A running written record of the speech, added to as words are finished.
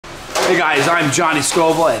Hey guys, I'm Johnny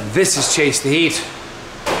Scoville and this is Chase the Heat.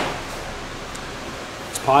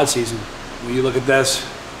 It's pod season. When you look at this,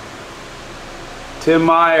 Tim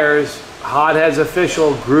Myers, Hotheads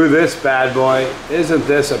official, grew this bad boy. Isn't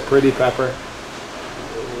this a pretty pepper?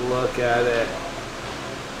 Look at it.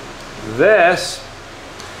 This,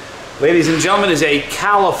 ladies and gentlemen, is a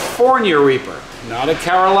California Reaper. Not a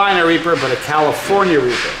Carolina Reaper, but a California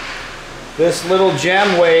Reaper. This little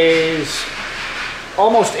gem weighs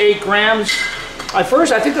almost 8 grams. I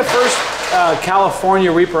think the first California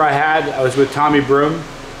Reaper I had, I was with Tommy Broom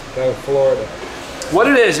out of Florida. What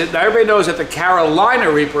it is, everybody knows that the Carolina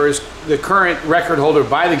Reaper is the current record holder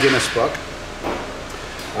by the Guinness Book.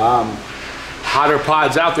 Hotter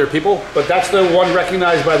pods out there, people, but that's the one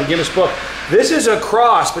recognized by the Guinness Book. This is a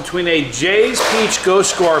cross between a Jay's Peach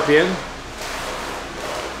Ghost Scorpion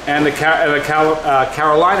and the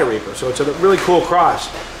Carolina Reaper, so it's a really cool cross.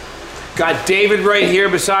 Got David right here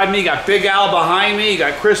beside me, got Big Al behind me,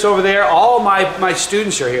 got Chris over there. All my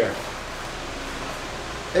students are here.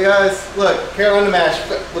 Hey guys, look, Carolina mash.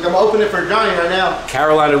 Look, I'm opening for Johnny right now.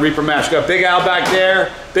 Carolina Reaper mash. Got Big Al back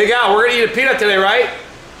there. Big Al, we're gonna eat a peanut today, right?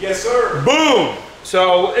 Yes, sir. Boom!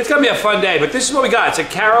 So it's gonna be a fun day, but this is what we got. It's a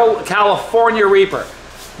California Reaper.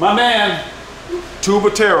 My man,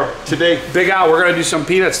 Tubatera. Today, Big Al, we're gonna do some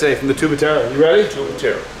peanuts today from the Tubatera. You ready?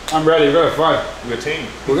 Tubatera. I'm ready. We're gonna have fun. Good team.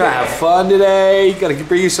 We're gonna have fun today. Gotta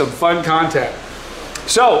bring you some fun content.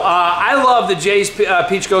 So, I love the Jay's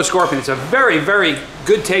Peach Ghost Scorpion. It's a very, very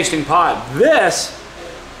good tasting pod. This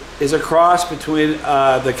is a cross between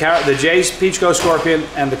the Jay's Peach Ghost Scorpion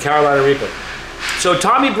and the Carolina Reaper. So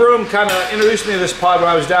Tommy Broom kind of introduced me to this pod when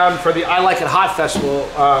I was down for the I Like It Hot Festival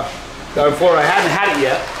down in Florida. I hadn't had it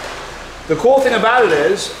yet. The cool thing about it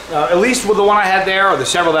is, at least with the one I had there, or the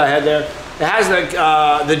several that I had there, it has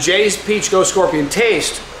the Jay's Peach Ghost Scorpion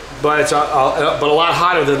taste, but it's a lot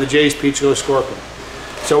hotter than the Jay's Peach Ghost Scorpion.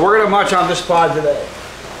 So we're gonna munch on this pod today.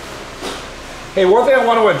 Hey, one thing I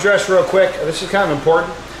want to address real quick. This is kind of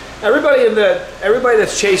important. Everybody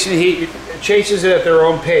that's chasing the heat chases it at their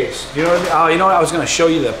own pace. You know what I mean? Oh, you know what? I was gonna show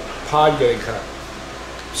you the pod getting cut.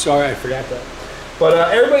 Sorry, I forgot that.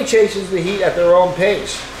 But everybody chases the heat at their own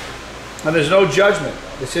pace, and there's no judgment.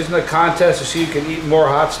 This isn't a contest to see who can eat more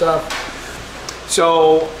hot stuff.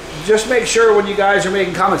 So just make sure when you guys are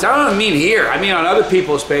making comments, I don't mean here, I mean on other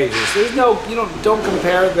people's pages. There's no, don't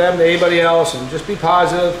compare them to anybody else, and just be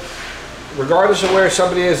positive. Regardless of where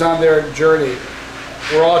somebody is on their journey,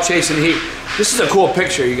 we're all chasing heat. This is a cool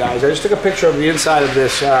picture, you guys. I just took a picture of the inside of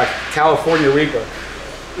this California Reaper.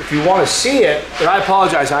 If you want to see it, and I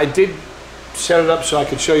apologize, I did set it up so I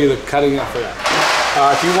could show you the cutting up for that.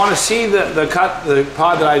 If you want to see the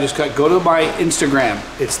pod that I just cut, go to my Instagram.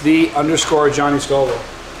 It's _Johnny Scoville.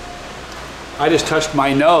 I just touched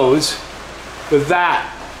my nose with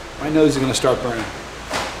that. My nose is going to start burning.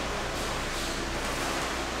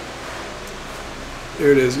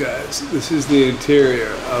 There it is, guys. This is the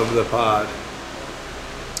interior of the pod.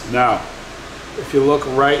 Now, if you look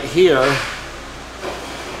right here,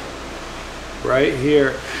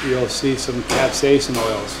 you'll see some capsaicin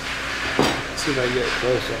oils. Let's see if I can get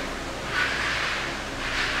closer.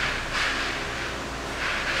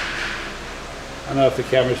 I don't know if the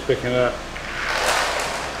camera's picking it up.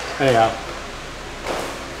 Anyhow,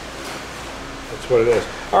 that's what it is.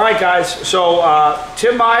 All right, guys. So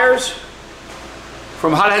Tim Myers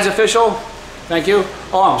from Hotheads Official, thank you.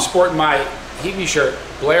 Oh, I'm sporting my Heat Me shirt.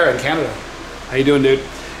 Blair in Canada. How you doing, dude?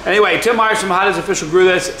 Anyway, Tim Myers from Hotheads Official grew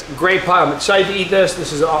this. It's a great pod. I'm excited to eat this.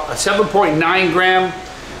 This is a 7.9 gram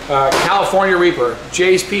California Reaper.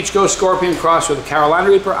 Jay's Peach Ghost Scorpion crossed with the Carolina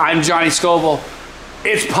Reaper. I'm Johnny Scoville.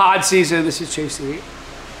 It's pod season. This is Chase the Heat.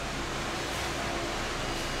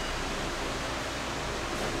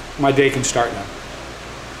 My day can start now.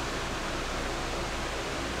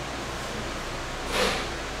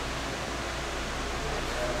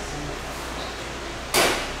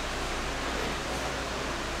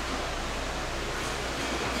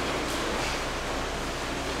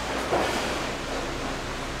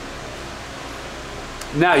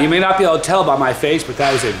 Now, you may not be able to tell by my face, but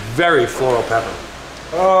that is a very floral pepper.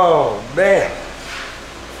 Oh, man.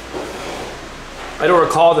 I don't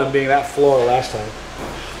recall them being that floral last time.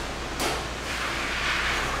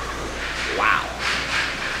 Wow.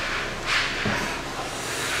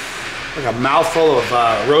 Like a mouthful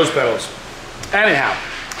of rose petals. Anyhow,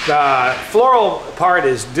 the floral part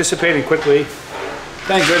is dissipating quickly.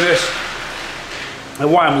 Thank goodness.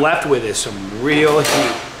 And what I'm left with is some real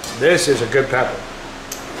heat. This is a good pepper.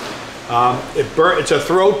 It's a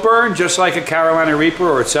throat burn, just like a Carolina Reaper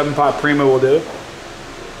or a 7-pot Prima will do.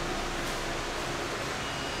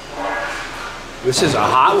 This is a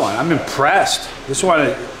hot one. I'm impressed. This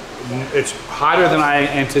one, it's hotter than I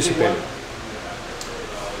anticipated.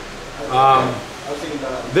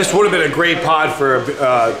 This would have been a great pod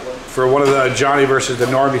for one of the Johnny versus the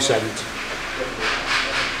Normie segments.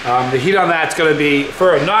 The heat on that's going to be,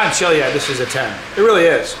 for a non-Chiliad, this is a 10. It really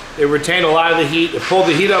is. It retained a lot of the heat. It pulled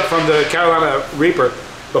the heat up from the Carolina Reaper,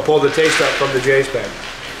 but pulled the taste up from the Jay's bag.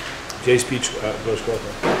 Jay's Peach Ghost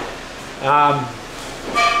Scorpion.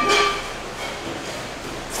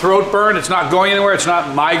 Throat burn, it's not going anywhere. It's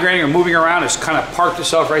not migrating or moving around. It's kind of parked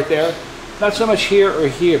itself right there. Not so much here or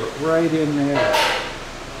here, but right in there.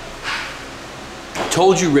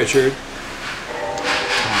 Told you, Richard.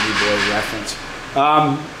 Tommy Boy reference.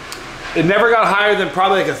 It never got higher than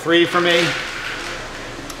probably like a 3 for me.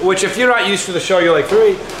 Which, if you're not used to the show, you're like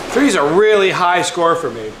 3. 3 is a really high score for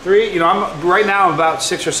me. 3, you know, right now I'm about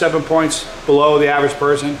 6 or 7 points below the average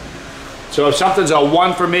person. So if something's a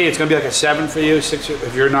 1 for me, it's going to be like a 7 for you. 6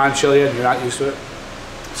 if you're non-Chilean and you're not used to it.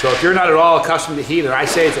 So if you're not at all accustomed to heat, and I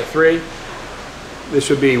say it's a 3, this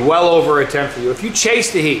would be well over a 10 for you. If you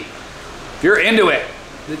chase the heat, if you're into it,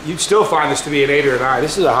 you'd still find this to be an 8 or a 9.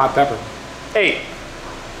 This is a hot pepper. 8.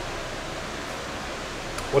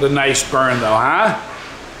 What a nice burn, though, huh?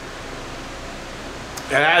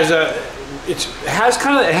 It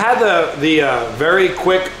had the very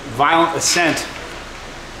quick, violent ascent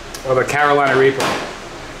of a Carolina Reaper.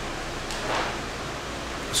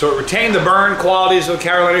 So it retained the burn qualities of the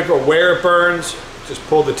Carolina Reaper, where it burns, just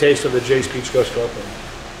pulled the taste of the Jay's Peach Ghost Scorpion.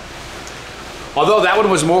 Although that one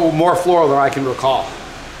was more floral than I can recall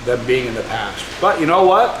them being in the past. But you know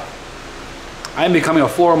what? I am becoming a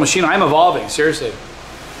floral machine. I'm evolving, seriously.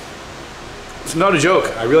 It's not a joke.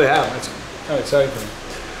 I really am. That's kind of exciting for me.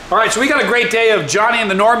 All right, so we got a great day of Johnny and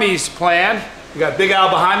the Normies planned. We got Big Al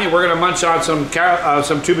behind me. We're gonna munch on some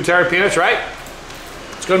Tubatera peanuts, right?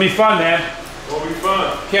 It's gonna be fun, man. It'll be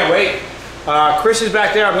fun. Can't wait. Chris is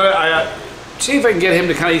back there. I'm gonna see if I can get him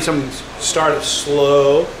to kind of eat something. Start it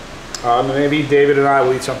slow. Maybe David and I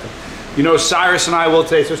will eat something. You know, Cyrus and I will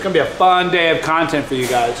today, so it's gonna be a fun day of content for you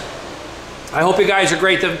guys. I hope you guys are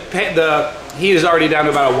great. The heat is already down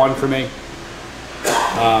to about a 1 for me.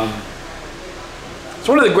 It's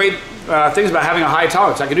one of the great things about having a high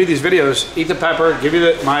tolerance. I can do these videos, eat the pepper, give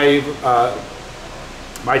you my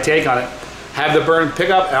take on it, have the burn pick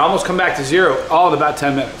up, and almost come back to 0 all in about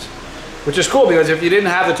 10 minutes. Which is cool, because if you didn't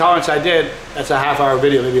have the tolerance I did, that's a half-hour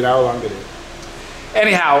video, maybe an hour-long video.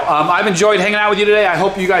 Anyhow, I've enjoyed hanging out with you today. I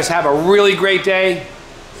hope you guys have a really great day.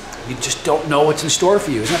 You just don't know what's in store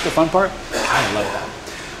for you. Isn't that the fun part? I love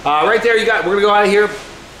that. Right there, we're gonna go out of here.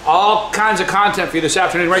 All kinds of content for you this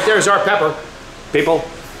afternoon. Right there is our pepper. People,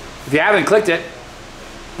 if you haven't clicked it,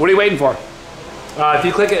 what are you waiting for? If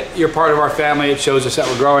you click it, you're part of our family. It shows us that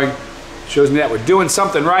we're growing. It shows me that we're doing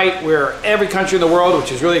something right. We're every country in the world,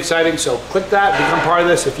 which is really exciting. So click that, become part of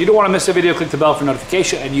this. If you don't want to miss a video, click the bell for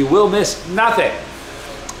notification, and you will miss nothing.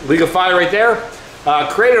 League of Fire right there.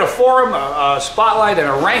 Created a forum, a spotlight, and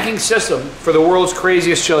a ranking system for the world's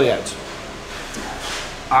craziest Chiliads.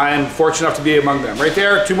 I'm fortunate enough to be among them. Right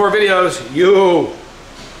there, 2 more videos. You.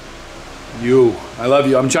 I love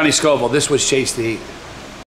you. I'm Johnny Scoville. This was Chase the Heat.